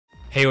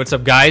Hey, what's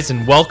up, guys,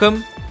 and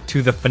welcome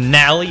to the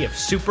finale of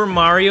Super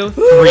Mario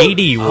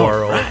 3D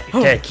World. Right.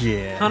 Heck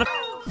yeah.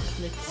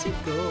 Let's go.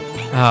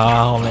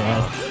 Oh,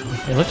 man.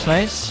 It looks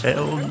nice.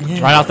 Hell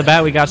yeah. Right off the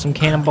bat, we got some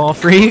cannonball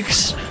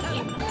freaks.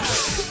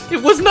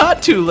 It was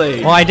not too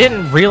late. Well, I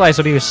didn't realize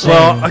what he was saying.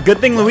 Well, a good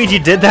thing Luigi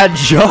did that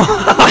jump.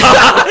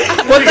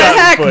 What the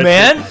heck,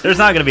 man? There's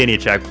not going to be any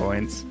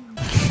checkpoints.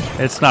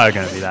 It's not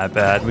going to be that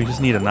bad. We just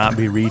need to not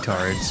be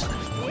retards.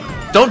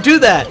 Don't do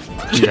that.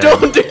 Yeah.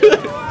 Don't do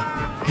that.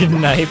 Good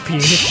night,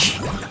 Peach.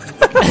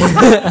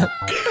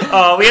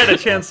 Oh, we had a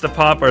chance to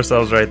pop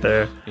ourselves right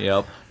there.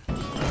 Yep.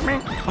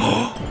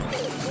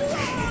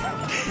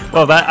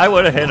 Well, that I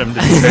would have hit him. To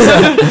be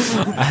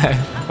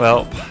fair.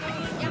 Well.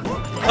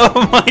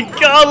 Oh my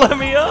God! Let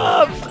me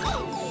up.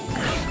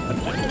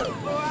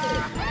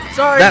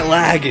 Sorry. That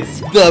lag is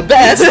the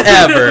best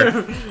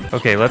ever.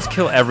 Okay, let's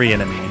kill every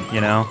enemy.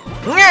 You know.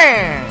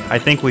 I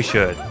think we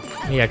should.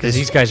 Yeah, because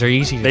these guys are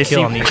easy to they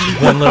kill on seem-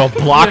 these one little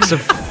blocks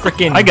of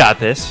freaking. I got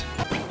this.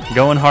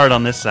 Going hard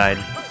on this side.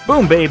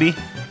 Boom, baby.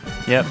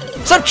 Yep.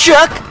 What's up,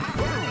 Chuck?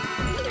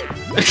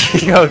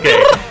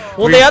 Okay.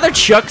 Well, the other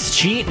Chuck's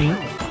cheating.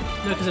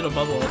 No, because it'll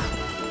bubble us.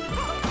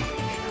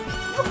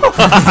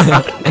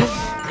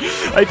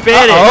 I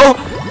bet it.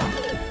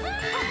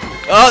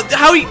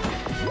 How you...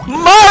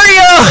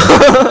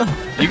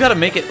 Mario! You gotta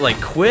make it,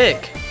 like,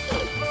 quick.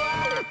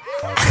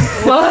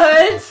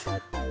 What?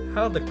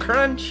 How the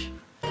crunch?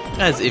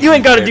 As if You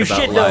ain't gotta cared do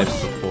about shit, though. lives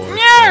before.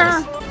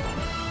 Yeah.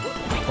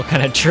 What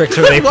kind of tricks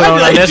are they Why throwing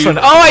did on I this do one?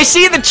 that? Oh, I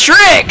see the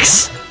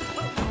tricks!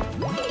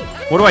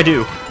 What do I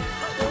do?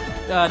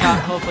 Not,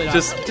 hopefully not.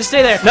 Just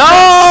stay there.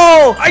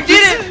 No! I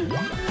did it!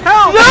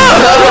 Help! No!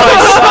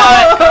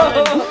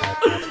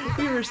 Oh,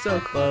 we were so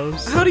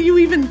close. How do you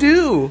even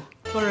do?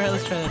 Alright,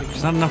 let's try that again.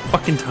 There's not enough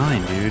fucking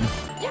time, dude.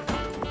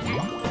 You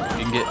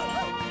can get...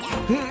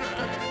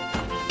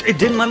 It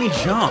didn't let me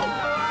jump.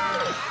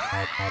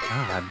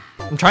 God.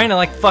 I'm trying to,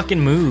 like, fucking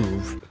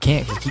move.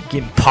 Can't, 'cause I keep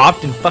getting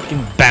popped and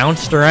fucking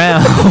bounced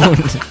around.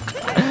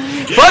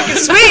 Fucking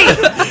sweet!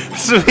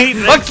 Sweet.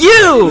 Fuck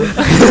you!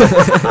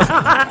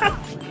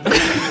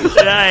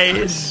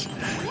 Nice.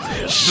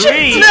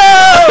 Sweet.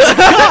 No!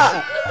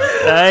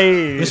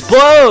 Nice. This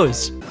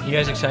blows! You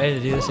guys excited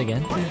to do this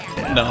again?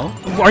 No.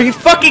 Are you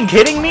fucking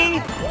kidding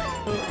me?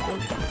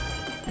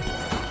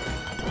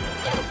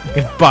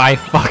 Goodbye,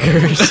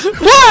 fuckers.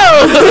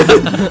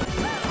 Whoa!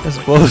 This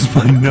blows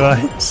my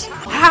nuts.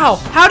 How?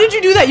 How did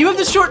you do that? You have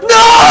the short.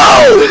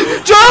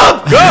 No!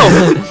 Jump!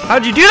 Go!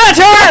 How'd you do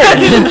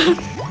that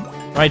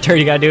turn? Right turn,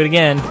 you gotta do it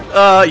again.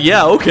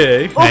 Yeah,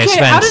 okay. Nice,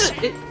 Okay, how Spence.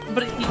 did it?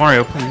 But it,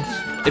 Mario, please.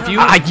 If you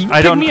I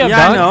don't. me up,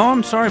 Yeah, dog. I know.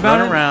 I'm sorry about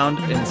run it. around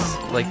and,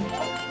 like,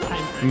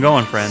 I'm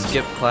going, friends.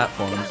 skip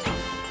platforms.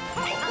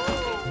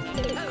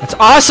 That's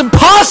awesome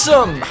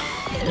possum!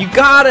 You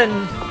gotta...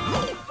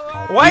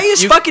 Why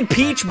is fucking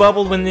Peach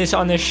bubbled when this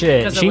on this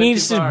shit? Because I She went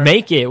needs too to far.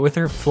 make it with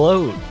her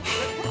float.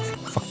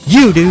 Fuck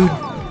you, dude.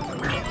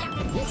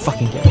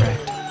 Fucking get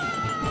wrecked.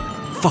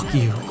 Fuck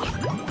you.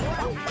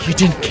 You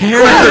didn't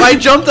care. I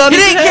jumped on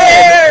his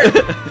head!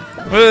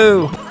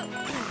 Woo.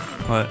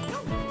 What?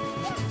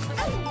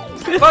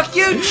 Fuck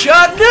you,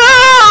 Chuck.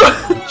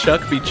 No!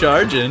 Chuck be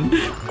charging.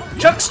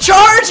 Chuck's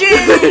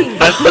charging!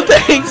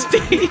 Thanks,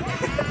 D.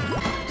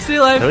 stay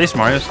alive. At least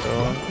Mario's still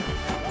on.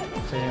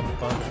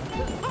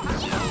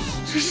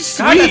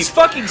 God, that's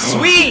fucking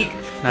sweet.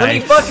 Let me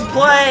Nice. fucking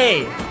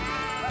play.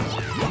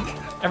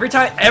 Every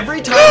time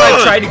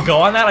I try to go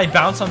on that, I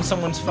bounce on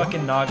someone's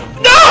fucking noggin.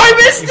 No, I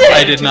missed it.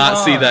 I did not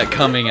see that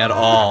coming at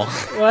all.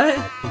 What?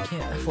 You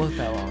can't float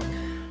that long.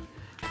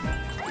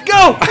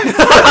 Go!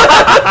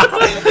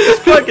 This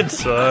fucking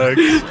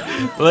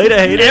sucks. Later,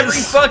 haters.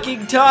 Every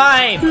fucking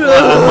time.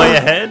 I'm way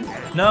ahead.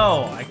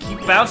 No, I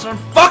keep bouncing on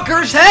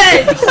fuckers'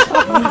 heads.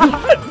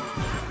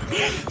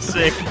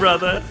 Sick,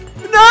 brother.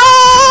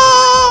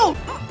 No!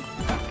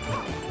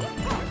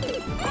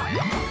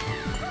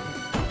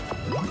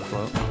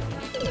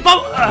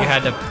 You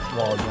had to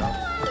wall jump.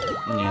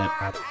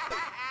 Yeah.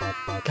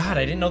 God,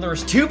 I didn't know there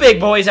was two big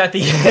boys at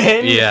the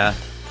end. Yeah.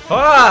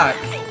 Fuck.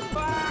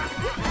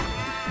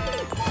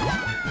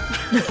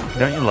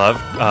 Don't you love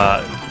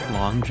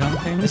long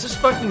jumping? This is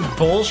fucking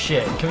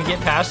bullshit. Can we get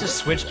past this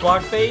switch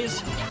block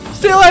phase?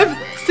 Stay alive.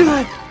 Stay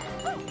alive.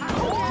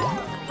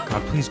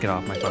 God, please get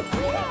off my fucking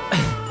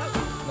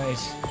head.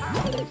 Nice.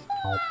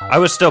 I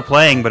was still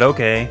playing, but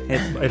okay.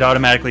 It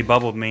automatically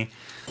bubbled me.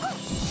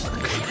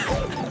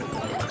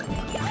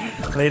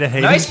 Later,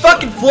 haters. Nice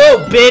fucking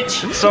float,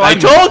 bitch. So I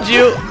told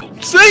you!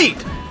 Sweet!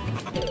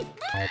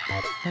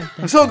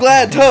 I'm so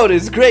glad Toad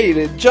is great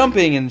at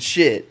jumping and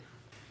shit.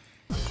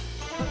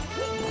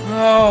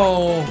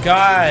 Oh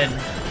God.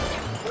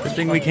 Good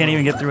thing we can't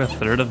even get through a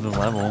third of the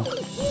level.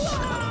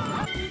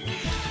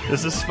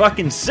 This is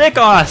fucking sick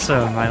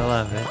awesome! I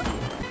love it.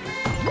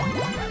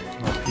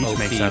 Well, Peach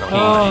makes that a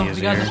lot Oh, we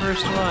got the easier.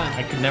 first one.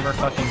 I could never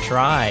fucking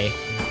try.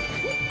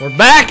 We're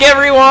back,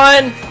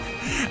 everyone.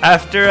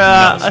 After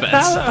No,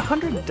 Spence.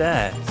 100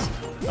 deaths.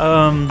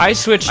 I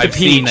switched to I've Peach.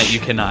 seen that you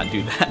cannot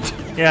do that.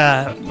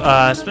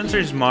 Yeah,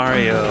 Spencer's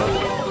Mario.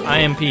 I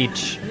am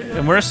Peach.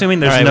 And we're assuming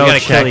there's Alright, no we gotta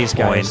kill these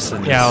guys. checkpoints.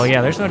 in Yeah, oh this.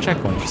 yeah, there's no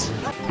checkpoints.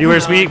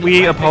 Viewers,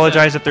 we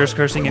apologize if there's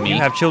cursing. If you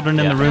have children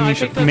in the room, you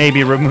should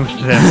maybe remove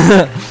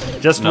them.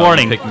 Just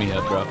warning. Pick me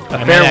up, bro.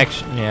 I might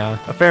actually, yeah.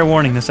 A fair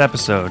warning this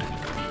episode.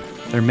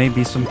 There may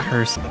be some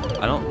cursing.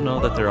 I don't know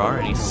that there are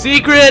any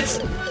secrets.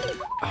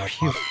 Are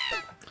you?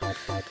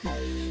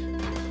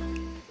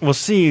 We'll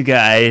see you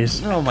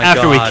guys Oh my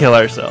after we God. kill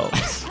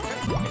ourselves.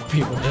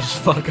 People just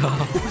fuck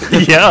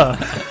off. Yeah.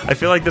 I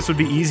feel like this would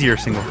be easier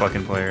single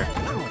fucking player.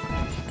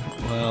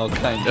 Well,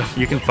 kind of.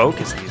 You can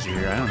focus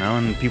easier, I don't know,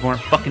 and people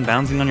aren't fucking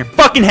bouncing on your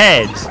fucking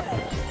heads.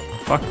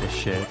 Fuck this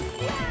shit.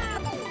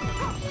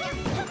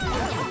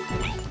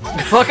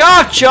 Fuck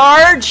off,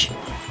 charge!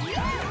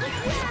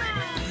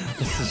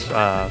 This is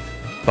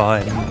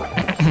fun.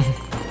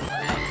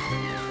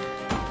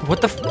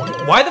 What the?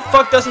 Why the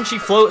fuck doesn't she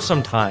float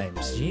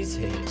sometimes?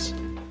 Jesus.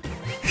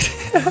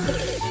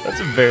 That's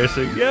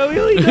embarrassing. Yeah, we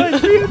only died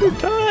 300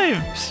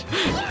 times.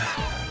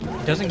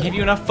 It doesn't give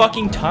you enough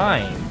fucking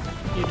time.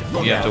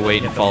 You have to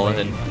wait and fall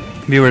in.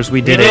 Viewers,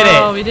 we did did it. it.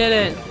 Oh, we did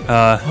it.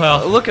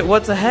 Well, Look at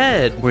what's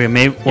ahead. We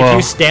made. if Well,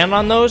 you stand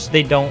on those,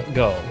 they don't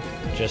go.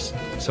 Just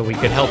so we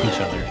could help each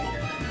other.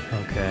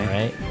 okay.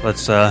 Alright?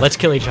 Let's Let's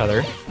kill each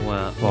other.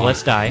 Well, Well,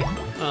 let's die.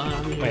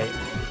 Wait.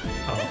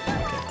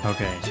 Oh,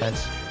 Okay. okay.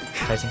 Sense.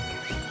 Tyson.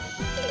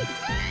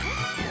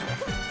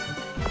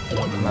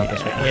 Come out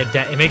this way.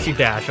 Yeah, it makes you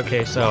dash.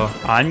 Okay, so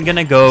I'm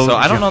gonna go. so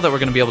I don't know that we're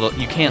gonna be able to.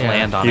 You can't Yeah.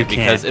 land on You it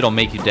because can't. it'll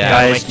make you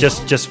dash.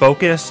 Guys, just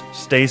focus.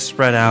 Stay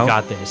spread out.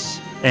 got this.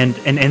 And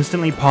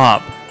instantly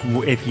pop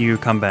if you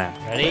come back.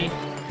 Ready?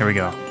 Here we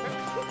go.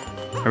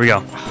 Here we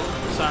go.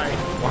 Sorry.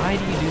 Why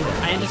do you do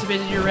that? I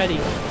anticipated you're ready.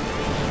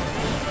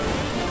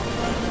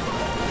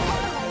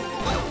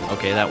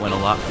 Okay, that went a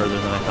lot further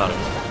than I thought it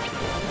was.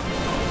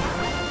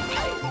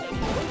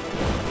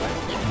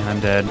 And I'm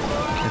dead.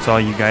 It's all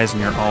you guys,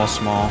 and you're all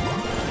small.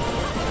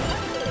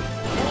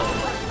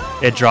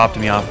 It dropped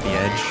me off the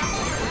edge.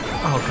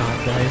 Oh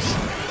god, guys.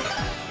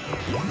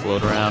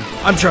 Float around.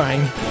 I'm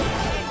trying.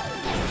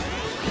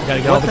 I gotta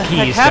get all What the the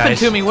keys, heck happened guys.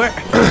 to me? Where?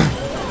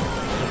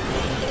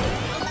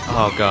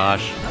 Oh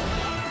gosh.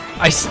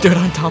 I stood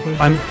on top of it.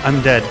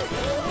 I'm dead.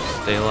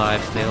 Stay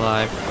alive. Stay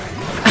alive.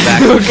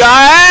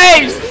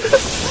 Guys!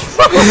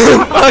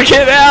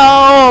 Fucking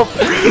help!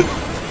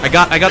 I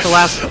got the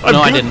last.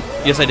 No, I didn't.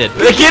 Yes, I did.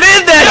 Get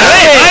in there!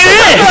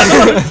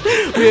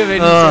 We have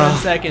 87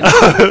 seconds.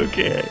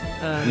 Okay.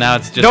 Now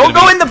it's just. Don't gonna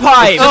go be- in the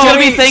pipe! It's just gonna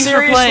be thanks for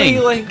Seriously,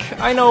 playing. like,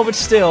 I know, but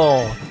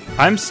still.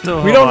 I'm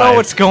still. We don't know alive.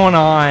 what's going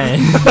on.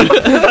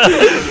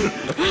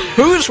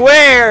 Who's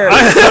where?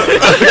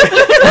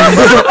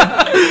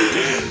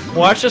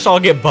 Watch us all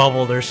get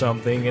bubbled or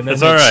something, and then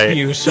It's all right.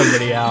 spew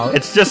somebody out.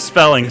 It's just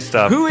spelling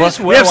stuff. Who Plus,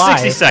 is we have alive?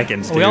 60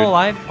 seconds, Are dude. we all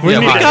alive? We Yeah,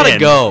 need we to gotta end.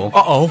 go.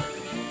 Uh-oh.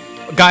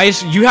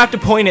 Guys, you have to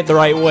point it the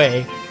right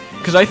way.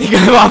 Because I think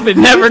I'm off at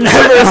Never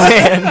Never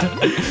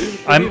Land.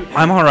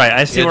 I'm all right.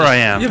 I see Yeah, where just- I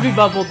am. You'll be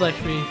bubbled like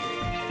me.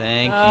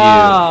 Thank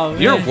Oh, you.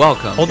 You're man.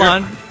 welcome. Hold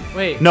on.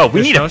 Wait. No, we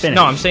There's need no, to finish.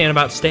 No, I'm saying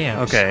about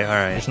stamps. Okay, all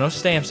right. There's no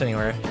stamps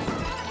anywhere.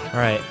 All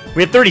right.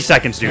 We have 30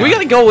 seconds, dude. We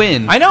gotta go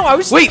in. I know, I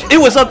was... Wait, it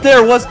was up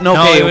there. Was no?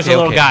 No, Okay, it was okay, a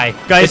little okay.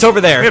 guy. Guys, It's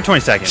over there. We have 20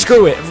 seconds.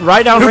 Screw it.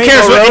 Ride down Who Rainbow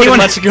cares what Road anyone? and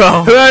let's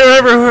go.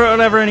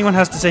 Whatever anyone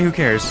has to say. Who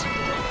cares?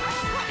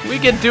 We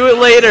can do it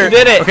later.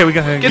 Did it. Okay, we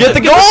got. Get the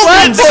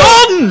golden!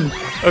 golden.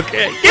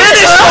 Okay. Get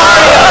this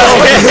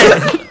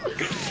Mario.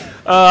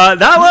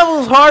 That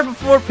level's hard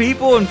before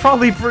people, and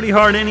probably pretty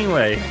hard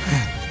anyway.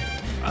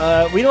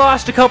 We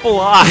lost a couple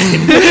lives,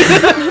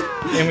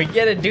 And we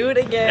get to do it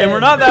again. and we're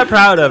not that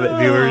proud of it,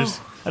 viewers.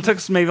 That took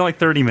us maybe like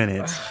 30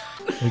 minutes.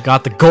 We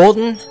got the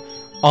golden,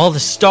 all the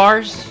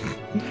stars,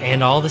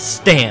 and all the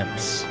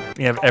stamps.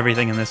 We have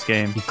everything in this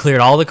game. You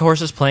cleared all the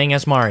courses playing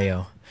as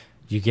Mario.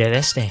 You get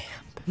a stamp.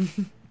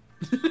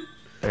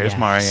 There's Yes.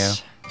 Mario.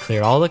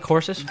 Cleared all the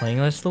courses playing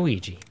as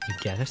Luigi. You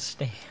get a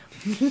stamp.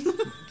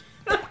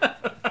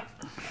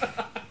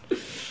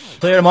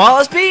 Cleared them all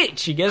as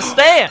Peach. You get a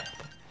stamp.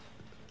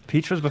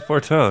 Peach was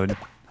before Toad.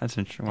 That's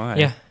interesting. Why?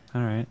 Yeah.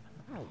 All right.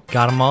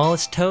 Got them all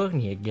as Toad,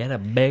 and you get a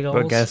big old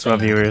But guess what,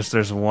 stamp. viewers?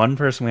 There's one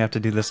person we have to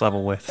do this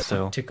level with,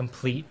 so To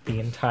complete the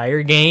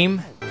entire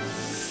game,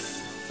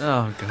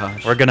 Oh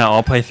gosh. we're gonna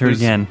all play through Who's-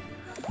 again.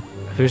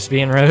 who's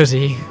being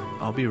Rosie?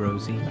 I'll be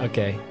Rosie.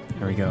 Okay.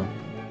 Here we go.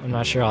 I'm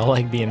not sure I'll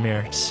like being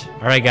Mertz.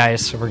 Alright,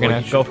 guys, so we're Well, gonna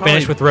you should go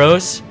finish probably- with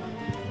Rose.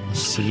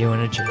 See you in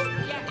a jiff.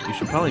 You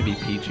should probably be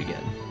Peach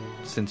again,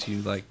 since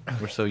you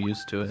were so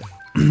used to it.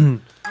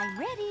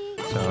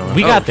 So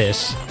We got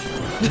this.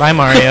 Bye,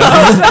 Mario.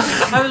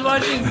 I was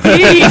watching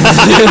Peach.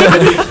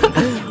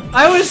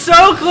 I was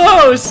so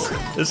close.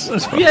 this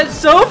is Yet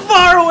so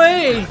far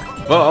away.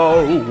 Far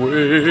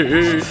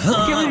away. I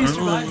can't believe you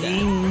survived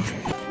that.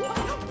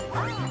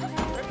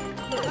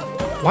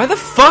 Why the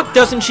fuck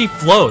doesn't she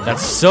float?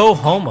 That's so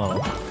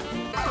homo.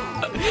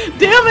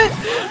 Damn it!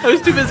 I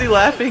was too busy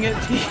laughing at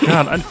T.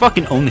 God, I'd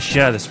fucking own the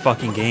shit out of this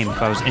fucking game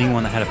if I was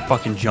anyone that had a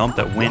fucking jump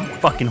that went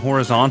fucking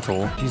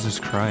horizontal. Jesus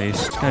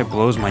Christ. This guy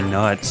blows my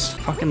nuts.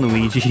 Fucking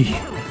Luigi.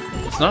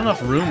 It's not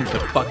enough room to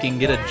fucking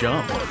get a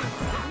jump.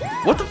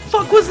 What the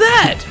fuck was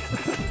that?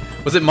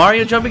 Was it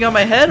Mario jumping on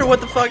my head, or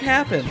what the fuck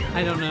happened?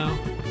 I don't know.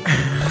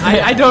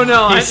 I don't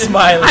know. He's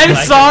smiling I'm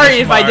like sorry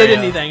it's if I did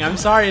Mario. anything. I'm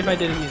sorry if I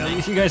did anything. At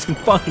least you guys can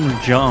fucking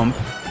jump.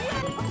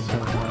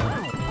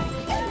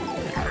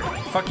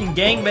 Fucking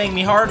gangbang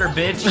me harder,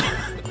 bitch.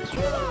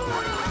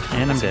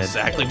 And I'm dead.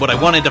 Exactly what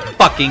I wanted to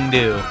fucking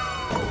do.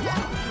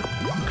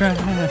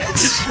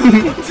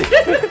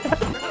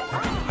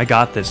 I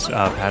got this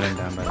pattern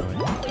down, by the way.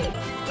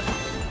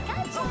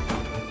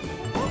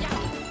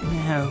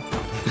 No.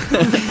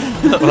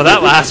 Well,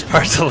 that last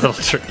part's a little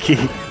tricky.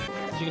 You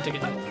can take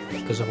it down.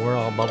 Because if we're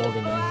all bubbled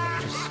and you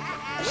just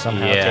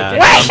somehow take Yeah.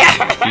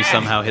 that. You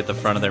somehow hit the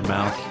front of their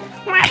mouth.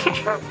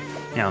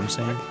 Yeah, I'm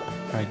saying.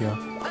 Alright, go.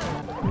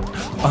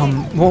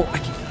 Well, I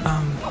can't,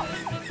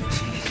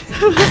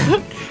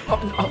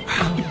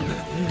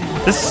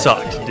 This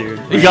sucks, dude.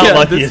 We got Yeah,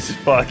 lucky this- as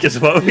fuck, is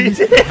what we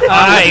did.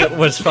 I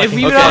was fucking If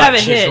you Okay. don't have a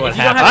clutch is hit, what if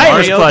you don't happened. have a I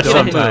was hit, clutch get a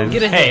hit. sometimes.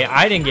 Get a hit. Hey,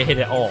 I didn't get hit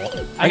at all.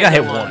 I got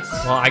hit once.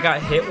 Well, I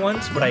got hit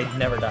once, but I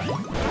never died.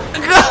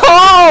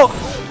 Oh!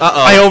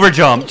 Uh-oh. I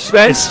overjumped.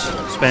 Spence.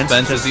 Spence.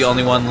 Spence is the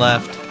only one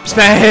left.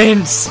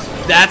 Spence.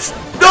 That's...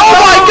 Oh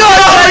my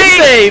god, I'm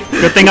safe!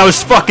 Good thing I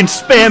was fucking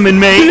spamming,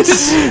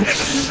 mates.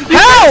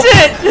 Help!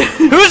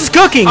 Who's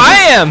cooking? I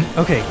am!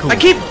 Okay, cool. I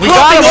keep got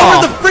popping them all.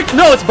 over the frick...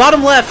 No, it's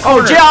bottom left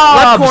corner.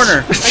 jobs. Left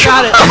corner. I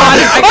got it. I got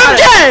it. I got I'm it.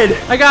 dead!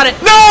 I got it.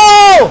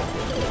 No!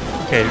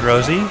 Okay,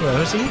 Rosie.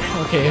 Rosie?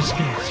 Okay, it's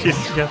good. She's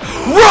got...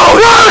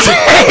 Rosie!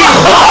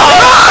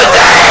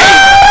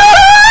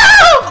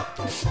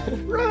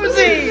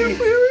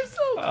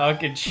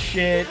 Fucking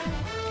shit.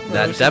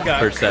 That Rosie depth got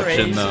perception,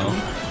 crazy. though.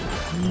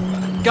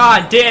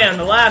 God damn,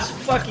 the last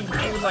fucking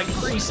it was like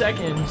 3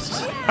 seconds.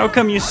 How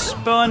come you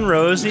spun,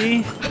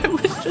 Rosie? I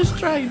was just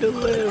trying to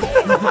live.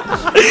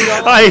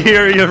 I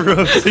hear you,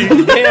 Rosie.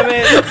 Damn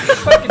it.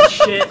 Fucking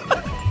shit.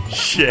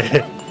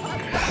 Shit.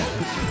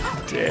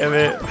 Damn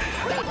it.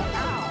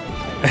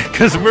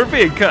 Because we're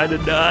being kind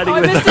of naughty Oh,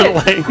 I with missed our it.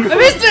 language. I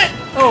missed it.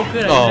 Oh,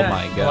 good. Oh I did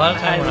my A lot god.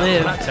 of time I we're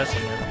live. not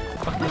testing it. What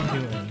the fuck are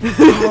you doing?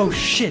 Oh,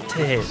 shit,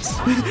 tits.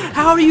 that.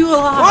 How are you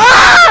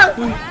alive?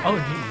 Oh,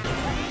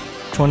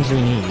 geez. Which ones do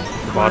we need?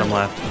 The bottom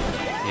left.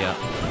 Yeah,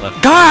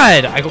 left.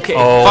 God! Okay,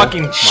 Oh,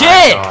 fucking my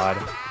shit! God.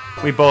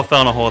 We both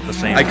fell in a hole at the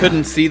same I time.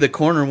 couldn't see the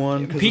corner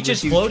one. 'cause of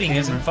Peach's the huge floating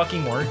camera. isn't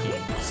fucking working.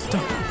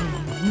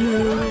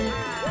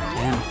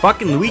 Man,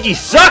 fucking Luigi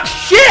sucks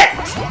shit!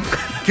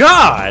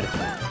 God!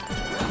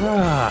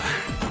 Ah.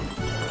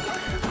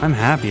 I'm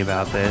happy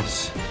about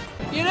this.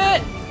 Get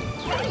it.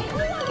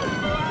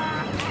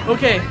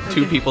 Okay.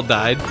 Two people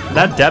died.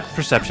 That depth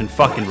perception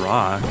fucking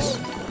rocks.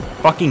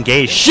 Fucking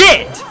gay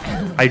shit!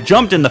 I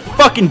jumped in the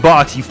fucking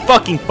box, you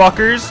fucking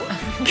fuckers!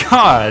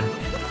 God!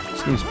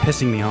 This game's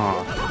pissing me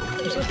off.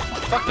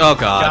 Oh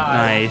god.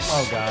 Nice.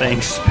 Oh, God.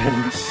 Thanks,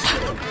 Spence.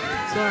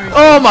 Sorry.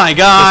 Oh my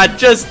god,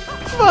 just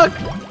fuck.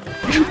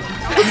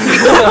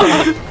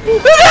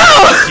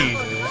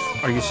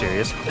 Are you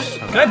serious?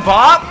 Can I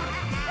bop?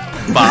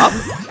 Bob?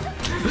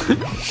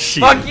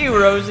 Shit. Fuck you,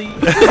 Rosie.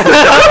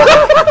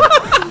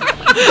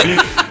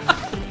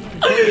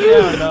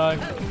 Yeah, dog.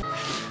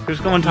 Who's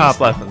going top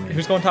left with me?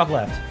 Who's going top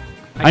left?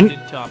 I Did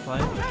top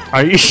left.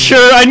 Are you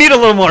sure? I need a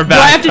little more Do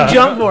I have to back.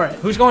 jump for it?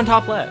 Who's going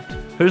top left?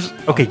 Who's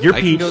okay? You're I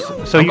can Peach,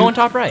 go- so I'm you going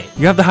top right.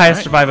 you have the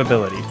highest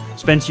survivability.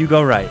 Spence, you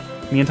go right.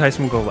 Me and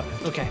Tyson will go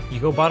left. Okay. You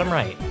go bottom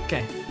right.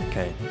 Okay.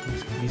 Okay.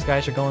 These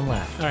guys are going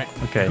left. All right.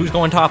 Okay. Who's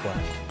going top left?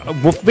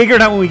 We'll figure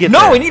it out when we get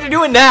No, there. we need to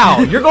do it now.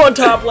 You're going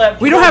top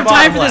left. We you're don't going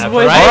have time bottom for this, left,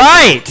 boys. right? All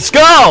right, let's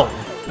go.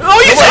 Oh,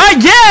 you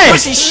said yes.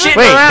 Pussy's shitting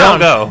Wait, around.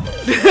 don't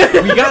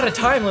go. We got a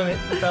time limit,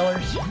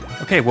 fellas.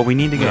 Okay, well we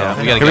need to go. Yeah,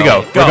 we gotta Here we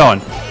go. go. We're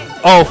going.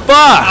 Oh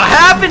fuck!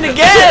 Happened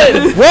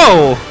again.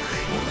 Whoa!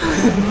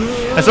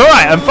 That's all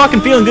right. I'm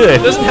fucking feeling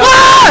good. I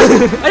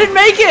didn't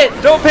make it.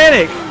 Don't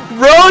panic.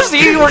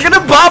 Rosie, we're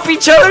gonna bop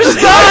each other's I'm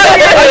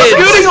nuggets.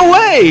 scooting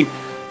away.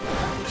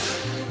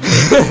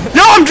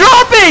 No, I'm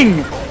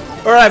dropping.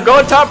 All right, I'm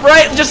going top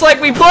right, just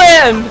like we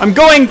planned. I'm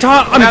going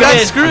top. I'm Got got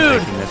it.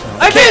 screwed.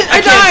 I did. I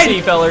can't see,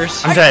 died.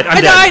 fellas. I'm dead. I'm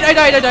I dead. died. I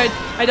died. I died.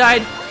 I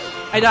died.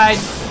 I died.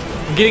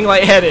 I'm getting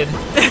lightheaded.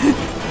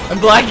 I'm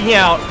blacking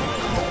out.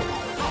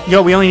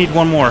 Yo, we only need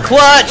one more.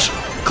 Clutch!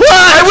 Clutch!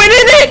 I went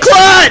in it!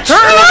 Clutch!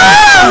 Turn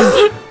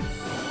around!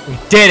 We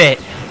did it.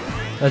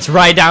 Let's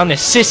ride down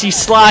this sissy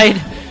slide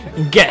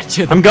and get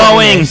to the I'm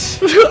going.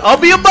 bonus. I'll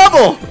be a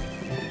bubble.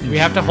 We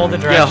have to hold the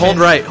direction. Yeah, hold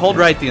right. Hold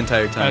right the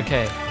entire time.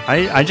 Okay.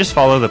 I just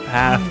follow the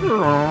path.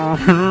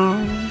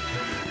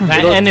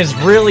 That end is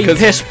really 'cause-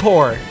 piss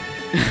poor.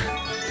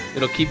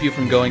 It'll keep you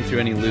from going through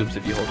any loops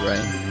if you hold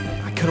right.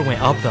 I could have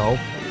went up though.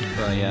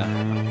 Well, yeah.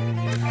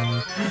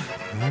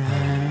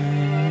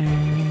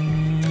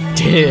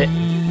 Did it.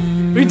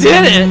 We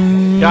did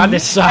it! God,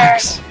 this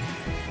sucks.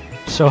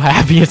 So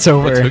happy it's What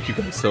over. took you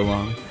guys so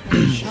long?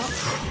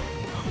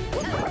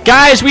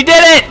 Guys, we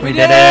did it! We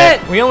did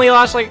it. We only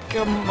lost like a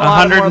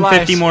lot more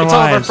 150 lives. more It's all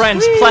of our lives.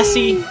 friends.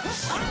 Plessy.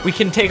 We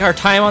can take our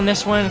time on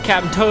this one.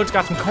 Captain Toad's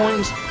got some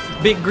coins.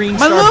 Big Green My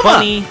Star llama.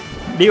 Bunny.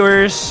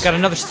 Viewers, Got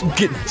another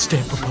getting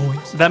stamp for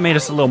points. that made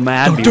us a little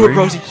mad. Don't do it,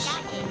 viewers. Rosie.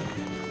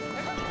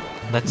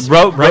 That's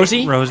Rosie?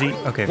 Rosie. Rosie.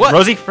 Okay, What?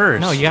 Rosie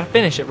first. No, you gotta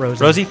finish it,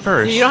 Rosie. Rosie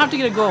first. You don't have to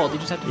get a gold. You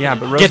just have to. Yeah,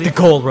 but Rosie. Get the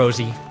gold,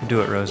 Rosie.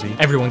 Do it, Rosie.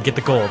 Everyone, get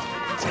the gold.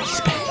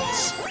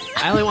 Suspense.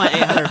 I only want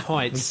 800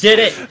 points. Did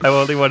it. I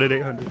only wanted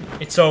 800.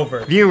 It's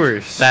over.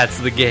 Viewers. That's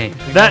the game.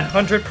 That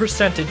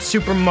 100%ed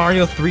Super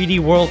Mario 3D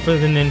World for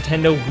the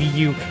Nintendo Wii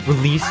U,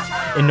 released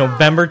in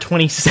November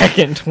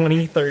 22nd,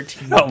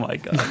 2013. Oh my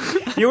god.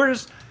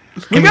 Viewers,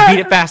 Can we beat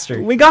it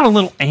faster? we got a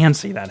little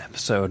antsy that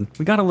episode.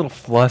 We got a little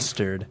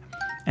flustered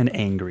and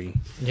angry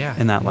Yeah.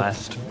 in that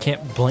last.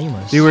 Can't blame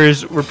us.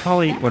 Viewers, we're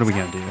probably. What are we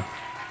gonna do?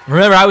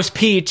 Remember, I was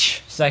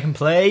Peach. Second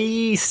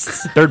place.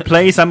 Third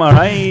place, I'm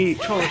alright.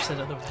 Controller said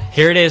otherwise.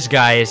 Here it is,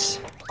 guys.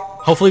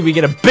 Hopefully we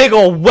get a big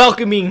old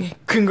welcoming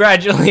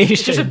congratulations.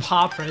 It's just a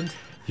paw print.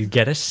 You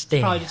get a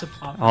stamp. Probably just a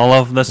paw print. All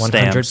of the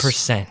stamps.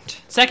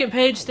 100%. Second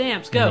page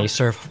stamps. And Go. they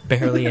serve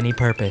barely any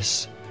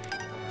purpose.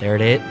 There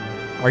it is.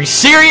 Are you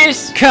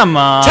serious? Come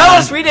on. Tell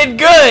us we did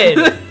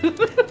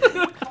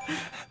good!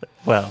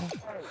 Well,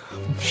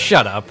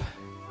 Shut up.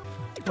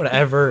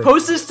 Whatever.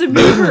 Post this to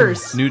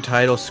Movers. New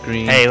title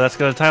screen. hey, let's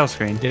go to the title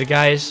screen. Did it,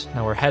 guys?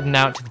 Now we're heading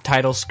out to the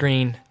title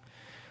screen.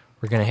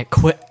 We're gonna hit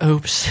quit.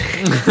 Oops.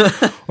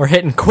 We're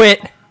hitting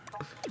quit.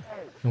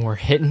 And we're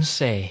hitting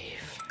save.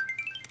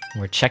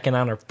 And we're checking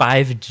on our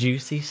 5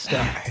 juicy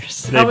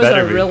stars. That was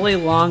better a be. really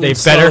long. They and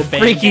slow better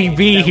bang freaking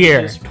be that we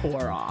here. Just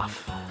tore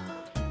off.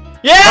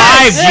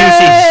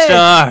 Yes!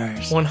 5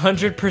 juicy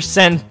stars.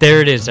 100%.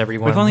 There it is,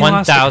 everyone. We've only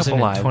lost a couple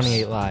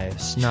 1,028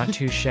 lives. Not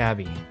too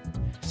shabby.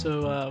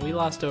 So we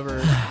lost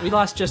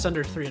just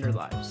under 300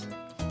 lives.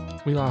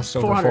 We lost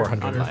over 400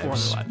 400 under lives.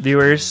 400 lives.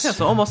 Viewers. Yeah,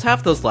 so almost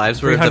half those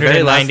lives were at the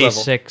very last level.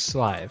 396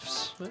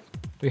 lives.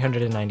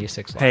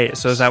 396 lives. Hey,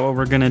 so is that what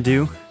we're gonna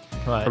do?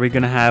 What? Are we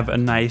gonna have a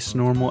nice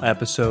normal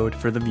episode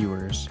for the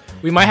viewers?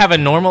 We might have a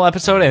normal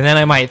episode, and then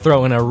I might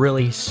throw in a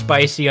really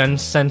spicy,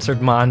 uncensored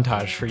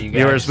montage for you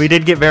guys. Viewers, we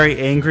did get very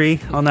angry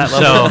on that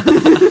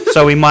level,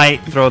 so we might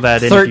throw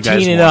that in. 13 if you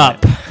guys it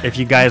want up. If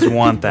you guys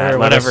want that, Or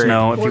let us whatever.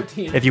 know.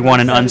 14. If you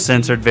want an 17.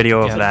 uncensored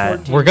video Yeah, of that.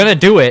 14. We're gonna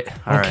do it. I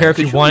don't Alright. care if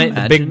you Could you want it.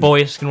 The big imagine?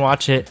 boys can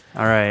watch it.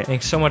 All right.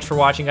 Thanks so much for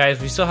watching,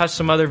 guys. We still have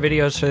some other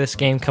videos for this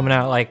game coming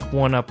out, like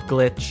 1-Up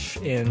Glitch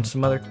and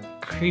some other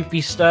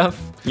creepy stuff.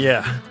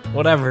 Yeah.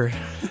 Whatever.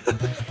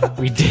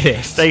 We did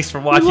it. Thanks for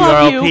watching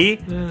love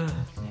RLP.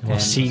 We'll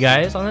see you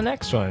guys on the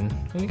next one.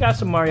 We got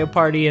some Mario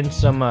Party and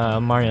some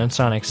Mario and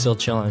Sonic still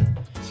chilling.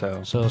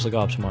 So So let's go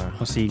up tomorrow.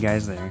 we'll see you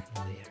guys there.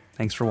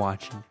 Thanks for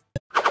watching.